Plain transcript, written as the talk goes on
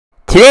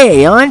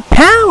Today on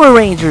Power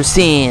Ranger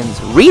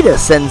Scenes, Rita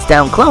sends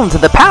down clones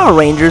of the Power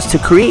Rangers to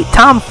create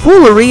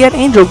tomfoolery at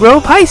Angel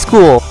Grove High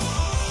School.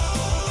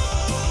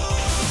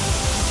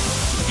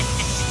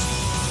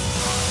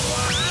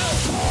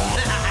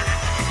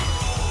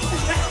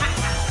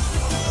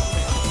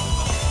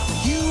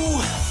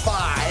 You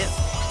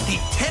 5,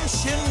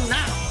 detention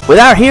now! With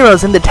our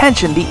heroes in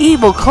detention, the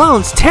evil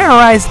clones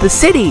terrorize the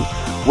city.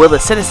 Will the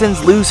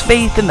citizens lose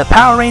faith in the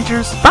Power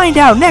Rangers? Find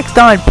out next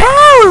on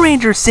Power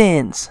Ranger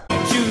Sins!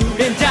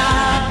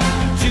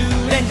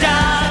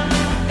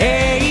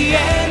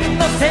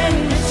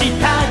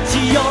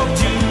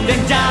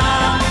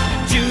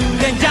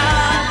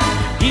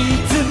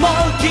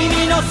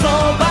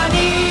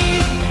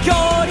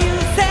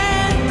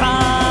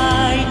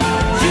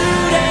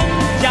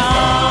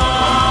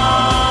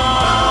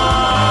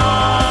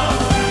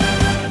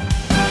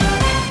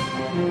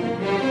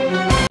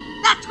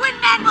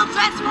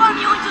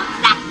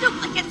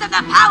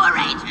 The Power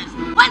Rangers.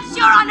 Once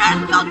you're on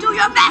Earth, you'll do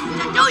your best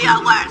to do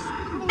your worst.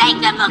 Make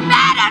them look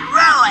bad and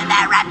ruin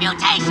their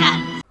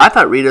reputation. I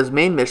thought Rita's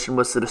main mission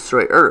was to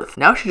destroy Earth.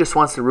 Now she just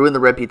wants to ruin the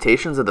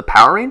reputations of the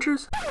Power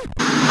Rangers?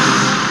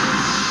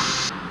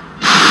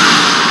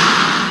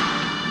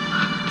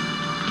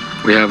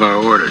 We have our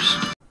orders.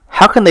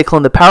 How can they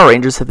clone the Power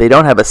Rangers if they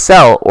don't have a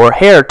cell or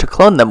hair to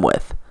clone them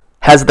with?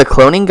 Has the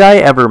cloning guy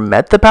ever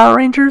met the Power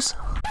Rangers?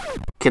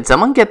 Can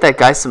someone get that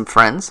guy some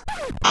friends?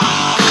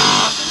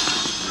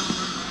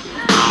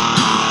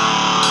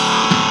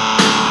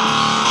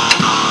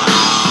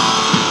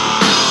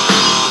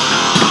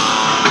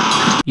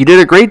 You did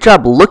a great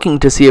job looking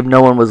to see if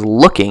no one was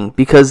looking,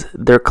 because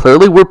there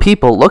clearly were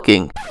people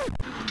looking.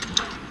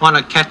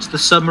 Wanna catch the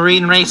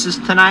submarine races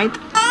tonight?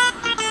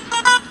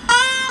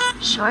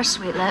 Sure,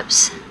 Sweet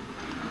Lips.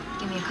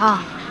 Give me a call.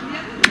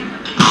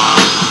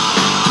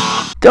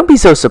 Don't be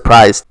so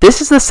surprised.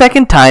 This is the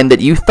second time that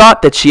you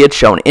thought that she had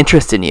shown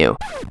interest in you.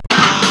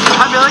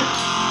 Hi, Billy.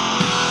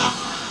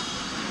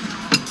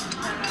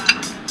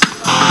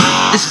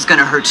 This is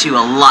gonna hurt you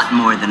a lot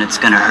more than it's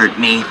gonna hurt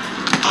me.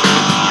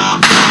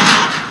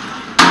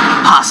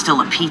 Pasta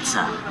la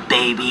pizza,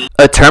 baby.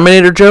 A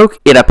Terminator joke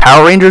in a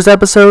Power Rangers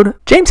episode?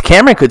 James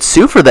Cameron could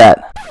sue for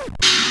that.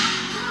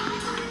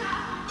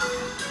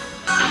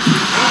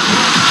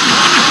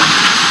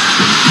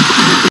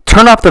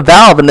 Turn off the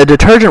valve and the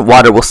detergent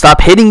water will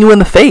stop hitting you in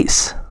the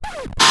face.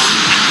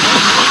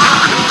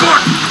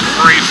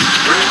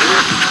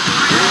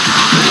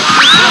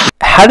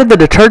 How did the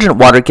detergent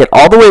water get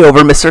all the way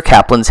over Mr.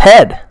 Kaplan's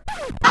head?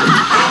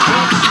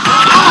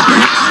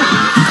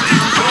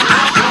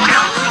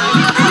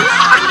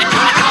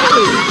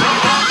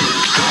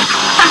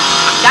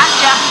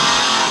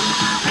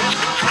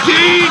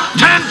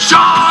 Detention!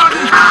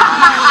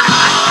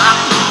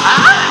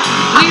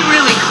 We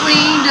really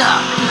cleaned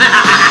up.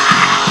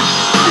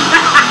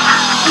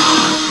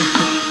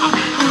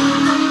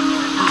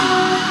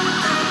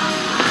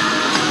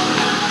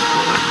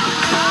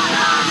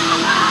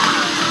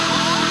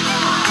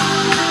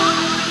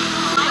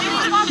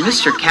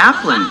 Mr.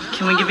 Kaplan,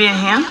 can we give you a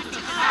hand?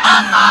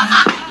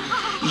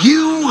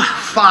 You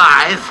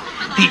 5,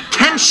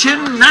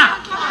 detention now!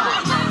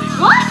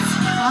 What?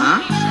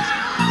 Huh?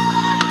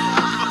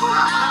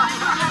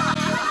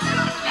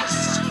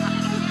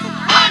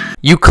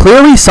 You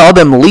clearly saw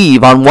them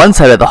leave on one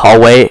side of the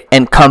hallway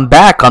and come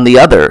back on the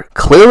other,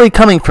 clearly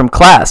coming from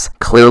class,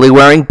 clearly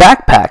wearing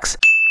backpacks.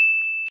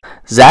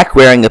 Zach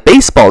wearing a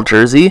baseball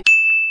jersey,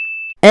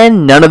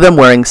 and none of them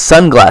wearing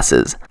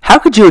sunglasses. How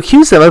could you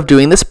accuse them of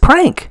doing this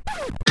prank?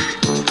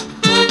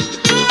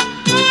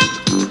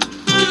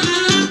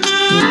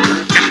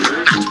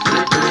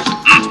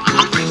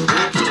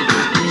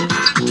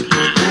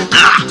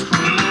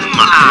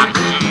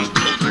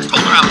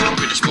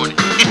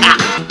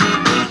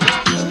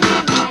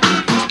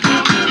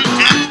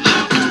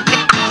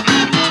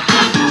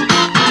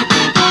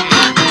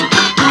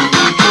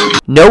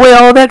 No way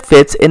all of that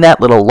fits in that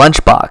little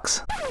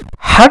lunchbox.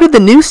 How did the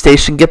news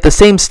station get the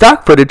same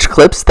stock footage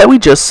clips that we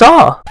just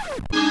saw?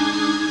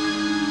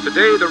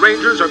 Today the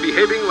Rangers are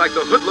behaving like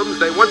the hoodlums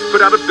they once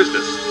put out of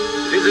business.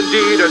 It is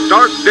indeed a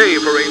dark day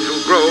for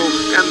Angel Grove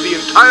and the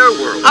entire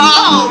world.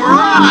 All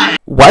right!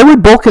 Why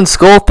would Bulk and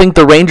Skull think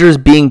the Rangers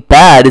being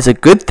bad is a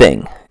good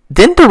thing?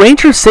 Didn't the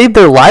Rangers save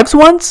their lives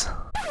once?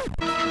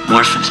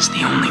 Morphin is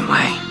the only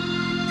way.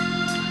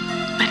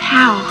 But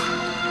how?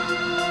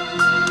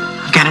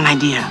 I've got an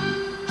idea.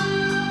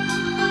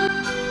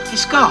 Hey,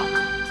 Skull,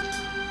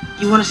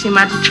 you want to see a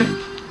magic trick?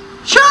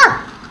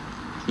 Sure!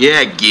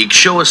 Yeah, geek,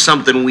 show us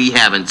something we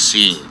haven't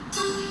seen.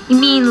 You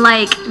mean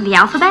like the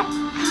alphabet?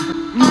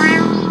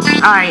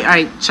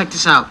 Alright, check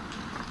this out.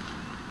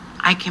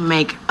 I can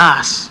make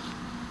us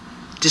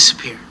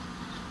disappear.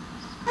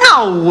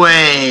 No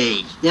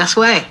way! Yes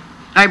way.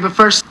 Alright, but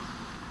first,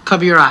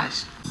 cover your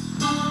eyes.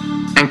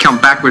 And count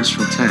backwards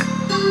from 10.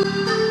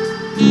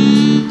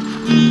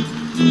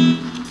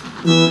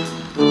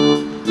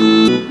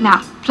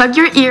 Now, plug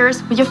your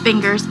ears with your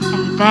fingers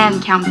and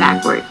then count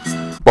backwards.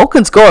 Bulk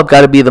and Skull have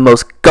got to be the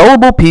most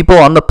gullible people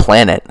on the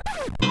planet.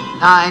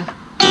 9.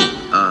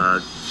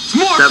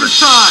 Morphin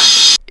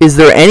time! Is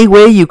there any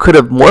way you could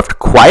have morphed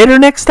quieter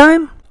next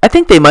time? I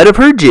think they might have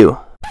heard you.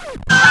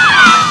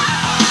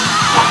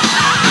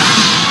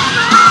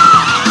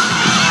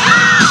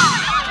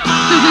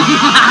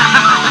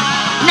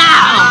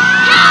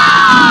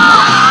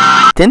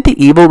 Didn't the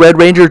evil Red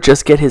Ranger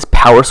just get his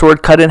power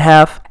sword cut in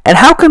half? And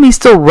how come he's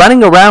still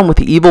running around with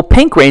the evil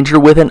Pink Ranger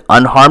with an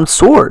unharmed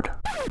sword?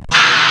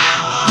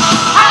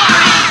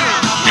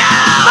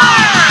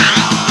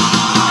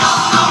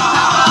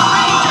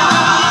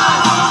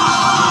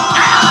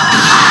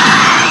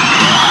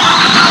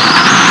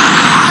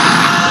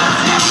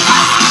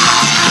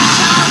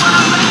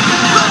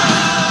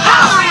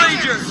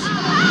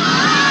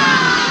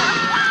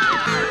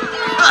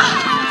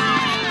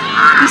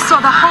 We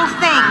saw the whole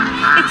thing.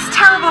 It's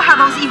terrible how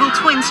those evil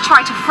twins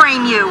tried to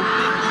frame you.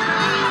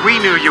 We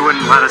knew you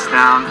wouldn't let us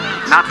down.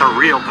 Not the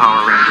real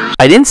Power Rangers.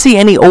 I didn't see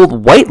any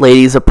old white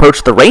ladies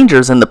approach the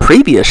Rangers in the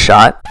previous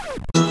shot.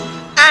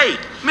 Hey,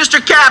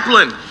 Mr.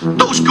 Kaplan!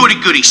 Those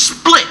goody-goodies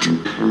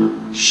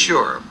split!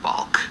 Sure,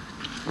 Bulk.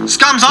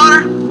 Scum's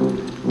honor?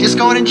 Just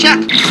go in and check.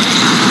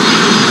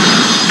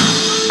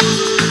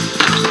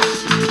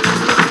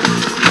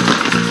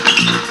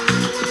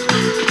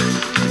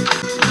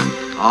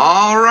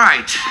 All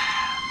right.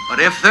 But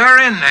if they're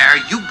in there,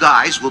 you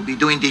guys will be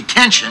doing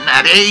detention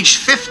at age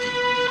 50.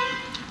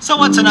 So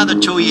what's another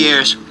 2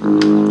 years?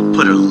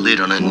 Put a lid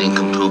on a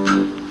nincompoop.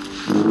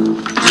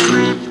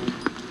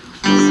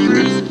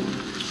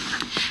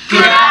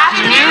 Good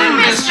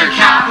afternoon, Mr.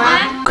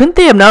 Kaplan. Couldn't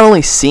they have not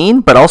only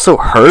seen, but also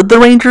heard the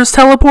Rangers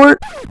teleport?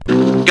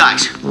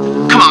 Guys,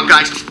 come on,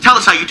 guys. Tell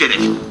us how you did it.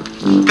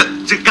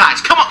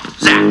 Guys, come on.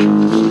 Zach.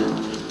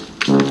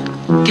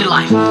 Get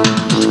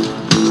alive.